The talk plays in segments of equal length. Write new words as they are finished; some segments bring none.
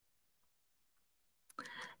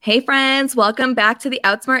Hey friends, welcome back to the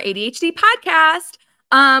Outsmart ADHD podcast.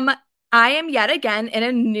 I am yet again in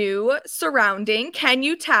a new surrounding. Can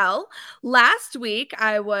you tell? Last week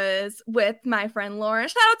I was with my friend Lauren.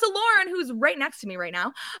 Shout out to Lauren, who's right next to me right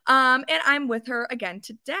now. And I'm with her again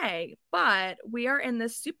today. But we are in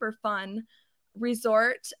this super fun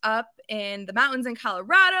resort up in the mountains in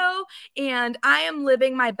Colorado, and I am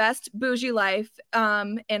living my best bougie life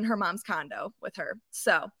in her mom's condo with her.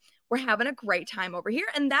 So we're having a great time over here.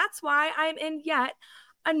 And that's why I'm in yet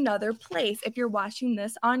another place. If you're watching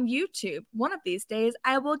this on YouTube, one of these days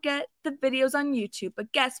I will get the videos on YouTube.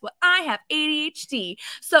 But guess what? I have ADHD.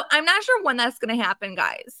 So I'm not sure when that's going to happen,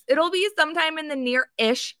 guys. It'll be sometime in the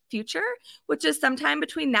near-ish future, which is sometime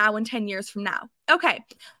between now and 10 years from now. Okay,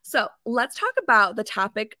 so let's talk about the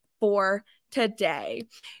topic for today.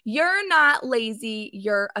 You're not lazy,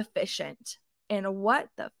 you're efficient. And what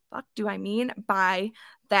the fuck do I mean by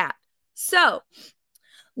that? So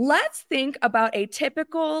let's think about a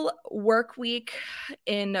typical work week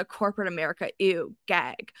in corporate America. Ew,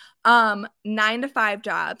 gag. 9 to 5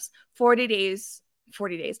 jobs, 40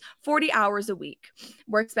 hours a week.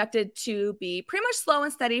 We're expected to be pretty much slow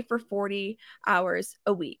and steady for 40 hours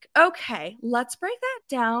a week. Okay, let's break that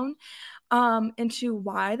down into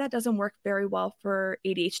why that doesn't work very well for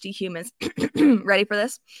ADHD humans. Ready for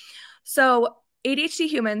this? So ADHD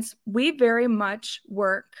humans, we very much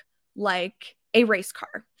work like a race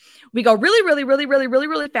car. We go really, really, really, really, really,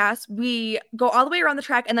 really fast. We go all the way around the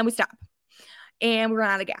track and then we stop and we run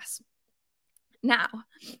out of gas. Now,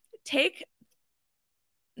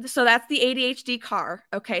 so that's the ADHD car.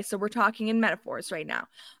 Okay, so we're talking in metaphors right now.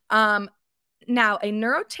 Now, a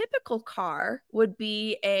neurotypical car would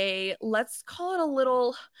be let's call it a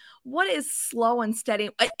little, what is slow and steady?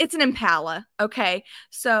 It's an Impala, okay?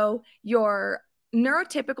 So your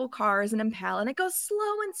neurotypical car is an Impala, and it goes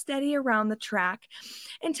slow and steady around the track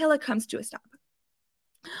until it comes to a stop.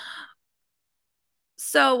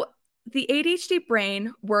 So the ADHD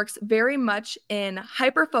brain works very much in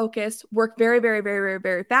hyper-focus, work very, very, very, very,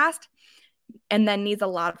 very fast, and then needs a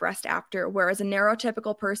lot of rest after, whereas a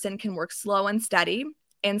neurotypical person can work slow and steady.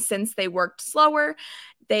 And since they worked slower,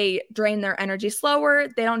 they drain their energy slower.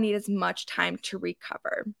 They don't need as much time to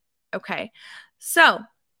recover. Okay, so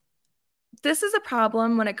this is a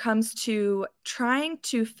problem when it comes to trying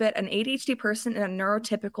to fit an ADHD person in a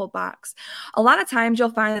neurotypical box. A lot of times you'll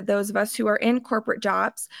find that those of us who are in corporate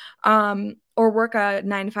jobs or work a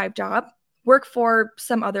 9 to 5 job, work for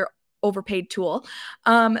some other overpaid tool,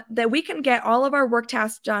 that we can get all of our work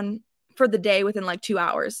tasks done for the day within like 2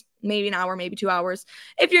 hours, maybe an hour, maybe 2 hours.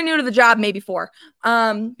 If you're new to the job, maybe 4,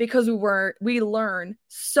 because we learn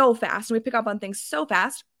so fast and we pick up on things so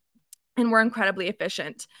fast and we're incredibly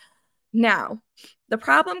efficient. Now, the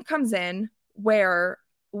problem comes in where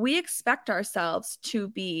we expect ourselves to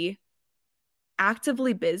be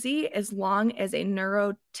actively busy as long as a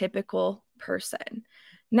neurotypical person.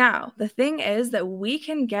 Now, the thing is that we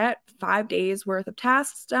can get 5 days worth of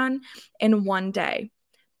tasks done in one day.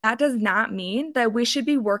 That does not mean that we should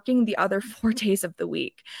be working the other 4 days of the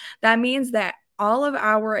week. That means that all of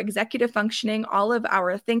our executive functioning, all of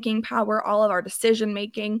our thinking power, all of our decision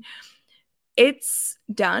making, it's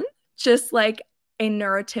done just like a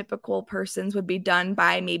neurotypical person's would be done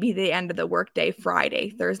by maybe the end of the workday,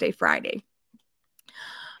 Thursday, Friday.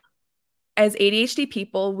 As ADHD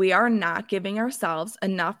people, we are not giving ourselves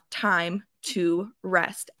enough time to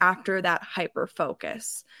rest after that hyper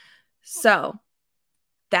focus. So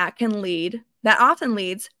that often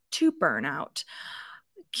leads to burnout.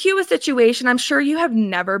 Cue a situation. I'm sure you have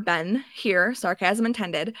never been here, sarcasm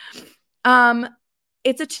intended.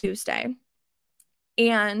 It's a Tuesday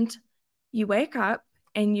and you wake up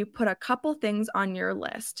and you put a couple things on your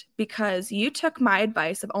list because you took my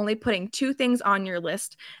advice of only putting 2 things on your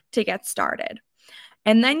list to get started.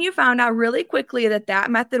 And then you found out really quickly that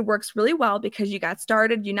method works really well because you got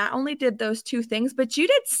started. You not only did those 2 things, but you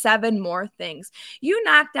did 7 more things. You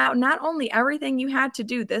knocked out not only everything you had to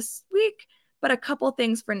do this week, but a couple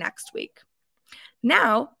things for next week.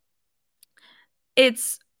 Now,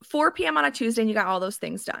 it's 4 p.m. on a Tuesday and you got all those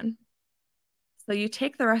things done. So you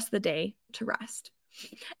take the rest of the day to rest.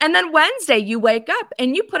 And then Wednesday, you wake up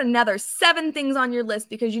and you put another 7 things on your list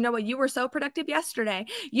because you know what? You were so productive yesterday.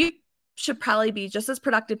 You should probably be just as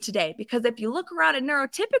productive today, because if you look around at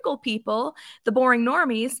neurotypical people, the boring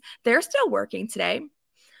normies, they're still working today.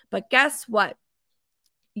 But guess what?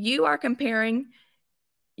 You are comparing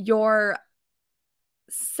your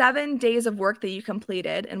 7 days of work that you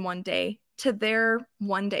completed in one day to their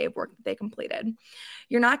 1 day of work that they completed.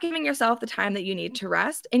 You're not giving yourself the time that you need to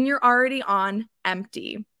rest, and you're already on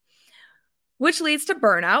empty. which leads to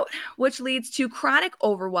burnout, which leads to chronic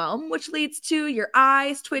overwhelm, which leads to your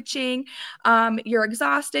eyes twitching. You're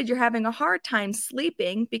exhausted. You're having a hard time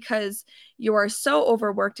sleeping because you are so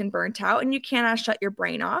overworked and burnt out, and you cannot shut your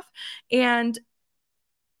brain off. And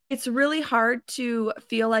it's really hard to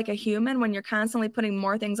feel like a human when you're constantly putting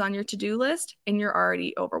more things on your to-do list and you're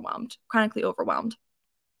already overwhelmed, chronically overwhelmed.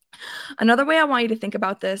 Another way I want you to think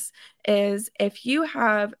about this is if you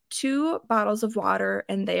have 2 bottles of water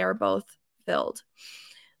and they are both filled.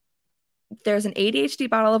 There's an ADHD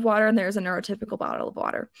bottle of water and there's a neurotypical bottle of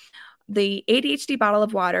water. The ADHD bottle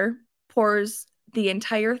of water pours the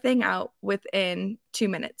entire thing out within 2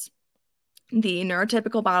 minutes. The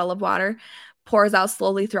neurotypical bottle of water pours out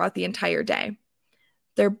slowly throughout the entire day.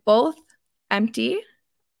 They're both empty.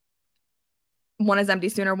 One is empty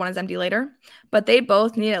sooner, one is empty later, but they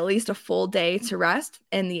both need at least a full day to rest.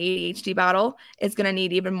 And the ADHD bottle is going to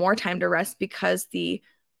need even more time to rest because the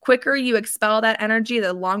quicker you expel that energy,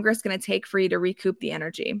 the longer it's going to take for you to recoup the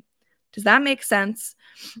energy. Does that make sense?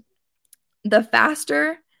 The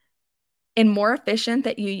faster and more efficient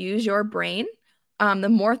that you use your brain, the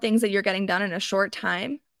more things that you're getting done in a short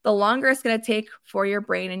time, the longer it's going to take for your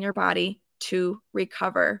brain and your body to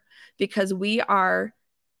recover, because we are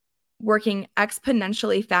working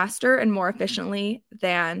exponentially faster and more efficiently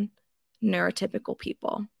than neurotypical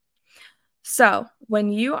people. So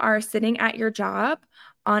when you are sitting at your job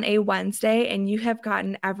on a Wednesday and you have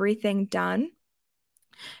gotten everything done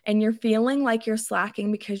and you're feeling like you're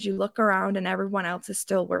slacking because you look around and everyone else is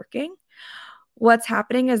still working, what's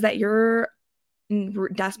happening is that you're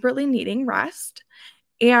desperately needing rest,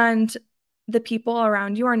 and the people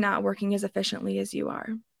around you are not working as efficiently as you are.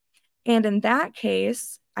 And in that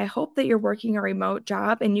case, I hope that you're working a remote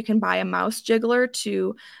job and you can buy a mouse jiggler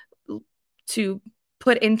to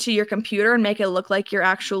put into your computer and make it look like you're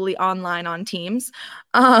actually online on Teams.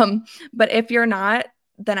 But if you're not,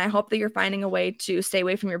 then I hope that you're finding a way to stay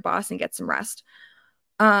away from your boss and get some rest.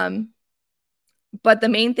 But the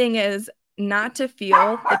main thing is not to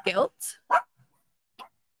feel the guilt.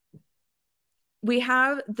 We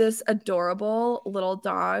have this adorable little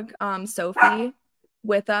dog, Sophie,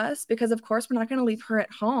 with us because of course we're not going to leave her at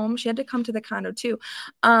home. She had to come to the condo too.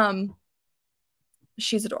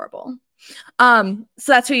 She's adorable. So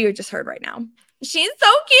that's who you just heard right now. She's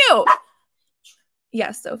so cute.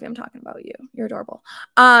 Yes, Sophie, I'm talking about you. You're adorable.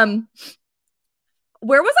 Where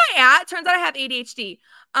was I at? Turns out I have ADHD.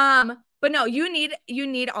 But no, you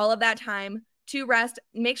need all of that time to rest.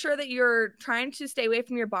 Make sure that you're trying to stay away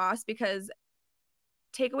from your boss, because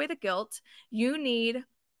take away the guilt. You need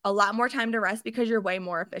a lot more time to rest because you're way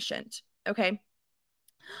more efficient. Okay.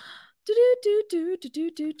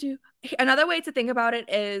 Another way to think about it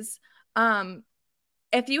is,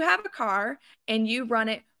 if you have a car and you run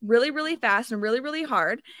it really, really fast and really, really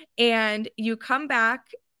hard, and you come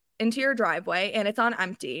back into your driveway and it's on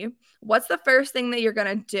empty, what's the first thing that you're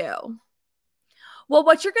going to do? Well,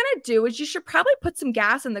 what you're going to do is you should probably put some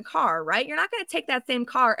gas in the car, right? You're not going to take that same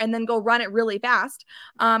car and then go run it really fast.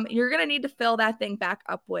 You're going to need to fill that thing back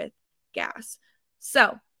up with gas.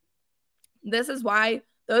 So this is why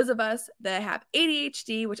those of us that have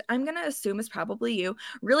ADHD, which I'm going to assume is probably you,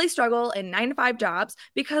 really struggle in 9-to-5 jobs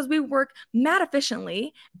because we work mad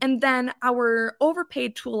efficiently. And then our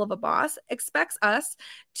overpaid tool of a boss expects us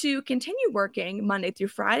to continue working Monday through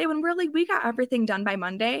Friday when really we got everything done by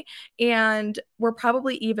Monday. And we're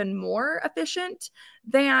probably even more efficient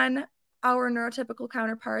than our neurotypical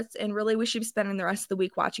counterparts. And really, we should be spending the rest of the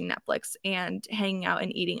week watching Netflix and hanging out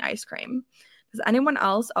and eating ice cream. Does anyone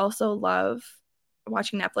else also love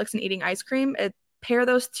watching Netflix and eating ice cream? Pair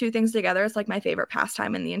those two things together. It's like my favorite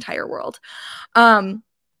pastime in the entire world.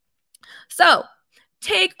 So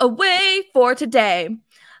take away for today.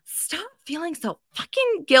 Stop feeling so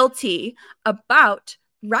fucking guilty about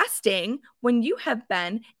resting when you have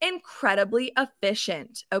been incredibly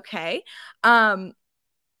efficient. Okay.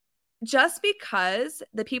 Just because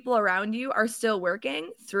the people around you are still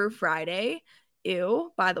working through Friday,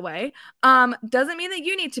 ew, by the way, doesn't mean that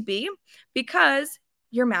you need to be, because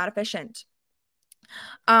you're mad efficient.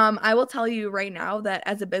 I will tell you right now that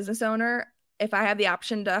as a business owner, if I have the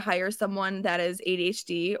option to hire someone that is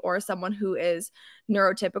ADHD or someone who is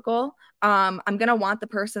neurotypical, I'm going to want the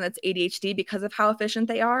person that's ADHD because of how efficient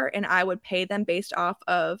they are. And I would pay them based off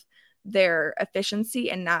of their efficiency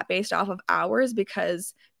and not based off of hours,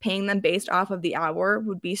 because paying them based off of the hour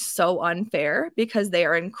would be so unfair because they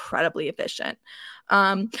are incredibly efficient.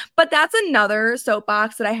 But that's another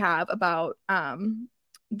soapbox that I have about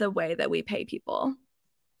the way that we pay people.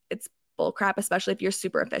 It's bullcrap, especially if you're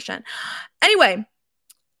super efficient. Anyway,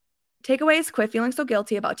 takeaways: quit feeling so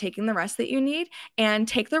guilty about taking the rest that you need, and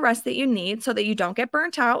take the rest that you need so that you don't get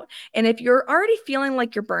burnt out. And if you're already feeling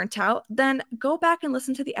like you're burnt out, then go back and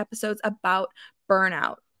listen to the episodes about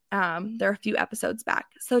burnout. There are a few episodes back.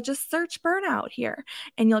 So just search burnout here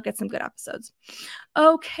and you'll get some good episodes.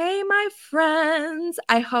 Okay, my friends,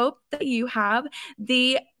 I hope that you have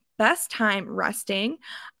the best time resting.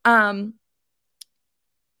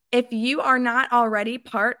 If you are not already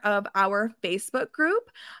part of our Facebook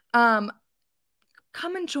group, come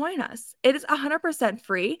and join us. It is 100%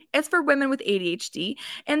 free. It's for women with ADHD,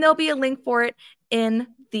 and there'll be a link for it in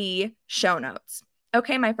the show notes.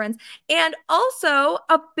 Okay, my friends. And also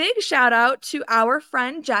a big shout out to our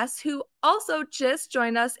friend Jess, who also just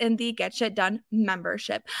joined us in the Get Shit Done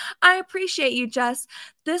membership. I appreciate you, Jess.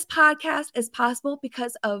 This podcast is possible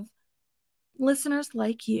because of listeners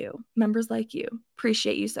like you, members like you.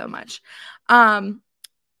 Appreciate you so much.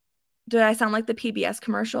 Did I sound like the PBS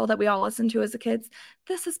commercial that we all listened to as kids?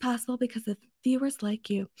 This is possible because of viewers like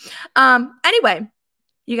you. Anyway,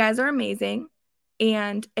 you guys are amazing.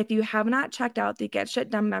 And if you have not checked out the Get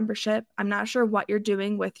Shit Done membership, I'm not sure what you're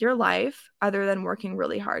doing with your life other than working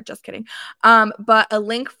really hard. Just kidding. But a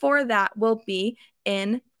link for that will be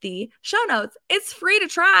in the show notes. It's free to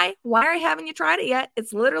try. Why haven't you tried it yet?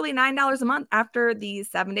 It's literally $9 a month after the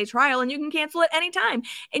 7-day trial, and you can cancel it anytime.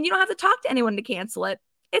 And you don't have to talk to anyone to cancel it.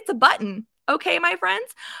 It's a button. Okay, my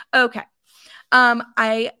friends? Okay.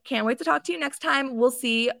 I can't wait to talk to you next time. We'll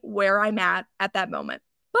see where I'm at that moment.